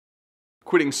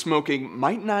Quitting smoking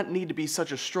might not need to be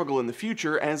such a struggle in the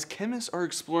future, as chemists are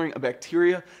exploring a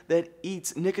bacteria that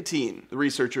eats nicotine. The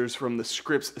researchers from the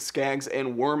Scripps, Skaggs,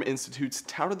 and Worm Institutes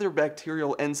touted their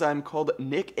bacterial enzyme called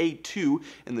NICA2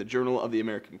 in the Journal of the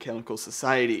American Chemical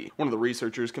Society. One of the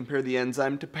researchers compared the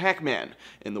enzyme to Pac-Man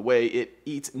in the way it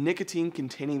eats nicotine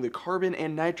containing the carbon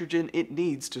and nitrogen it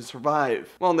needs to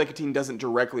survive. While nicotine doesn't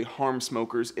directly harm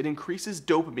smokers, it increases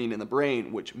dopamine in the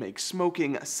brain, which makes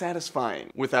smoking satisfying.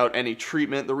 Without any treatment,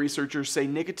 the researchers say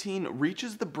nicotine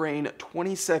reaches the brain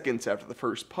 20 seconds after the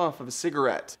first puff of a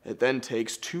cigarette. It then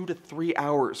takes 2 to 3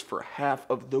 hours for half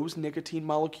of those nicotine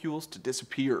molecules to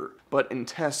disappear. But in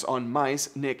tests on mice,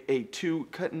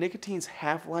 NICA2 cut nicotine's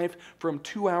half-life from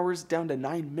 2 hours down to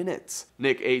 9 minutes.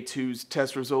 NICA2's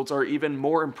test results are even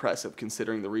more impressive,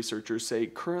 considering the researchers say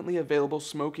currently available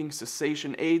smoking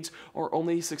cessation aids are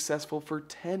only successful for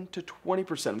 10 to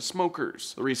 20% of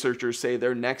smokers. The researchers say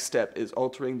their next step is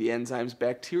altering the enzyme's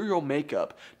bacterial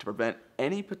makeup to prevent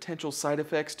any potential side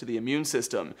effects to the immune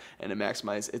system and to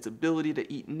maximize its ability to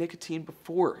eat nicotine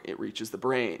before it reaches the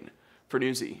brain. For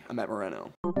Newsy, I'm Matt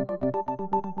Moreno.